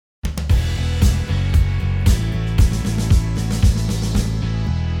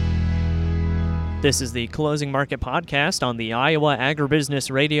This is the Closing Market Podcast on the Iowa Agribusiness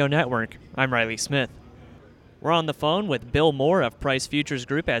Radio Network. I'm Riley Smith. We're on the phone with Bill Moore of Price Futures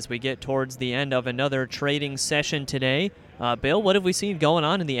Group as we get towards the end of another trading session today. Bill, what have we seen going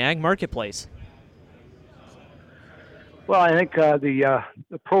on in the ag marketplace? Well, I think the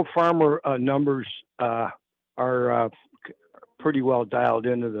pro farmer numbers are pretty well dialed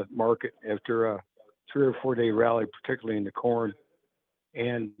into the market after a 3 or 4 day rally, particularly in the corn.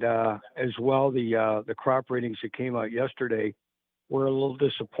 And as well, the crop ratings that came out yesterday were a little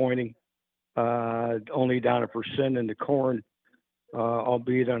disappointing. Only down 1% in the corn,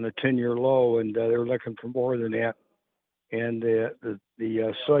 albeit on a 10-year low, and they're looking for more than that. And the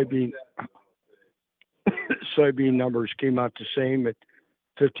soybean numbers came out the same at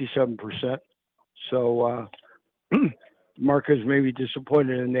 57%. So the market is maybe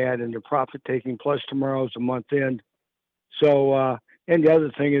disappointed in that, and the profit taking. Plus tomorrow is a month end. So and the other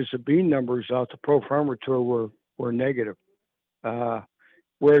thing is the bean numbers out the Pro Farmer Tour were negative.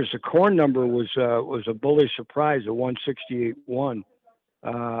 Whereas the corn number was a bullish surprise at 168.1.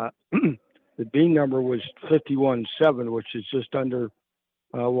 The bean number was 51.7, which is just under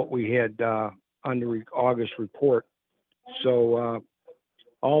what we had on the August report. So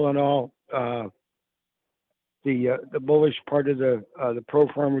all in all, the bullish part of the Pro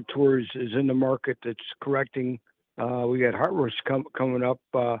Farmer Tour is in the market that's correcting. We got harvest coming up.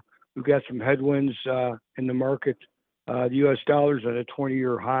 We've got some headwinds in the market. The U.S. dollar's at a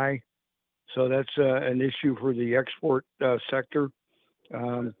 20-year high, so that's an issue for the export sector.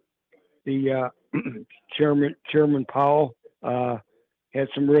 The Chairman Powell had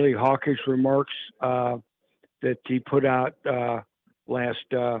some really hawkish remarks that he put out last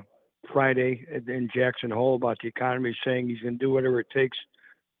Friday in Jackson Hole about the economy, saying he's going to do whatever it takes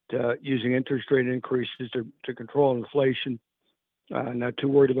using interest rate increases to control inflation. Not too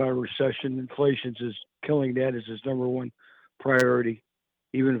worried about a recession. Inflation is killing that as his number one priority,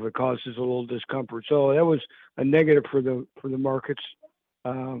 even if it causes a little discomfort. So that was a negative for the markets.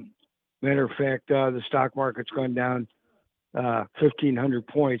 Matter of fact, the stock market's gone down 1,500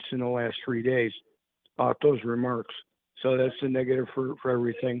 points in the last 3 days off those remarks. So that's a negative for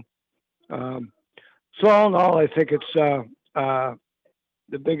everything. So all in all, I think it's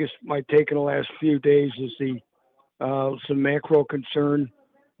the biggest my take in the last few days is some macro concern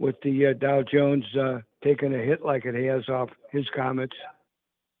with the Dow Jones taking a hit like it has off his comments.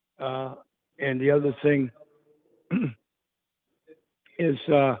 And the other thing is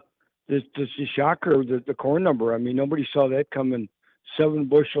this shocker, the corn number. I mean, nobody saw that coming. 7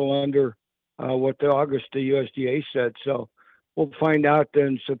 bushel under what the August the USDA said. So we'll find out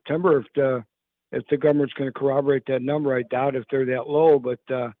in September if the government's going to corroborate that number. I doubt if they're that low, but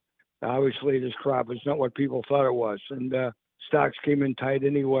obviously this crop is not what people thought it was. And stocks came in tight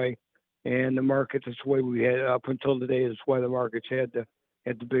anyway, and the market, that's the way we had up until today. That's why the markets had the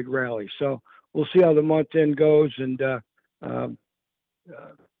big rally. So we'll see how the month end goes and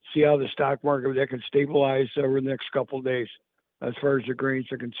see how the stock market that can stabilize over the next couple of days as far as the grains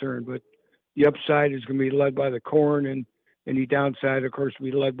are concerned. But the upside is going to be led by the corn, and the downside, of course,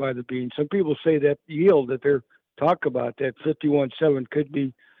 will be led by the beans. Some people say that yield that they're talking about, that 51.7, could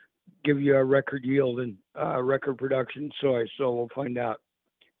give you a record yield and record production soy. So we'll find out.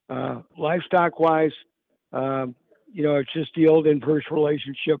 Livestock-wise, it's just the old inverse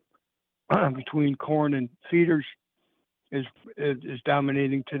relationship between corn and feeders is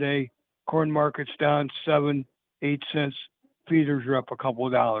dominating today. Corn market's down 7-8 cents. Feeders are up a couple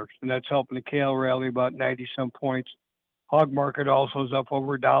of dollars, and that's helping the kale rally about 90-some points. Hog market also is up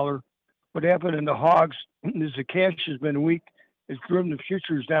over $1. What happened in the hogs is the cash has been weak. It's driven the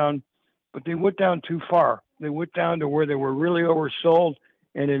futures down, but they went down too far. They went down to where they were really oversold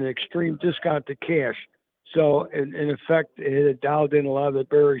and an extreme discount to cash. So in effect, it had dialed in a lot of the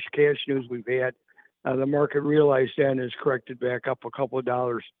bearish cash news we've had. The market realized that and has corrected back up a couple of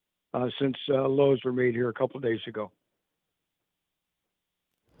dollars since lows were made here a couple of days ago.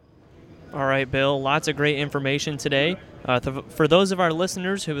 All right, Bill, lots of great information today. For those of our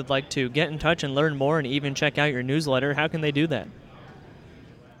listeners who would like to get in touch and learn more and even check out your newsletter, how can they do that?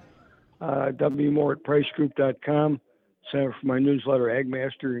 wmoore@pricegroup.com. Sign up for my newsletter,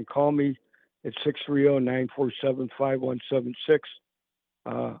 Agmaster, and call me at 630-947-5176.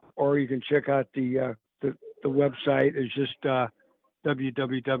 Or you can check out the website. It's just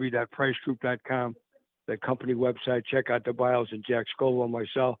www.pricegroup.com, the company website. Check out the bios and Jack Scoville and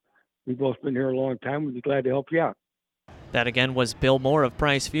myself. We've both been here a long time. We'd be glad to help you out. That again was Bill Moore of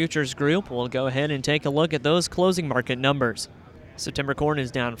Price Futures Group. We'll go ahead and take a look at those closing market numbers. September corn is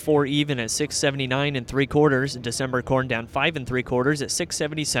down 4 even at 679 3/4. December corn down 5 3/4 at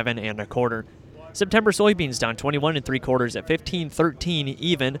 677 1/4. September soybeans down 21 3/4 at 15.13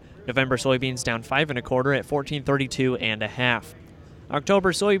 even. November soybeans down 5 1/4 at 14.32 1/2.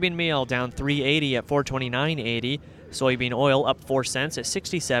 October soybean meal down 3.80 at 429.80. Soybean oil up 4 cents at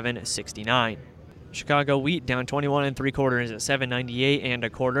 67.69. Chicago wheat down 21 3/4 at 7.98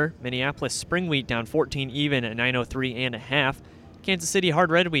 1/4. Minneapolis spring wheat down 14 even at 9.03 1/2. Kansas City hard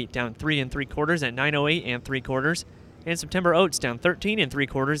red wheat down 3 3/4 at 9.08 3/4. And September oats down 13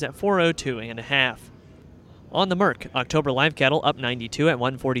 3/4 at 4.02 1/2. On the Merc, October live cattle up 92 at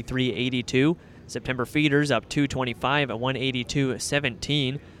 143.82. September feeders up 225 at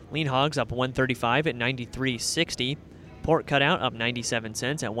 182.17. Lean hogs up 135 at 93.60. Pork cutout up 97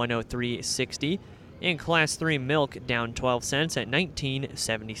 cents at 103.60. And Class 3 milk down 12 cents at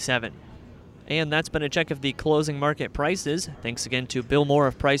 19.77. And that's been a check of the closing market prices. Thanks again to Bill Moore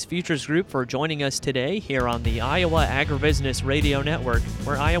of Price Futures Group for joining us today here on the Iowa Agribusiness Radio Network,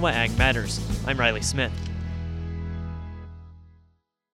 where Iowa Ag matters. I'm Riley Smith.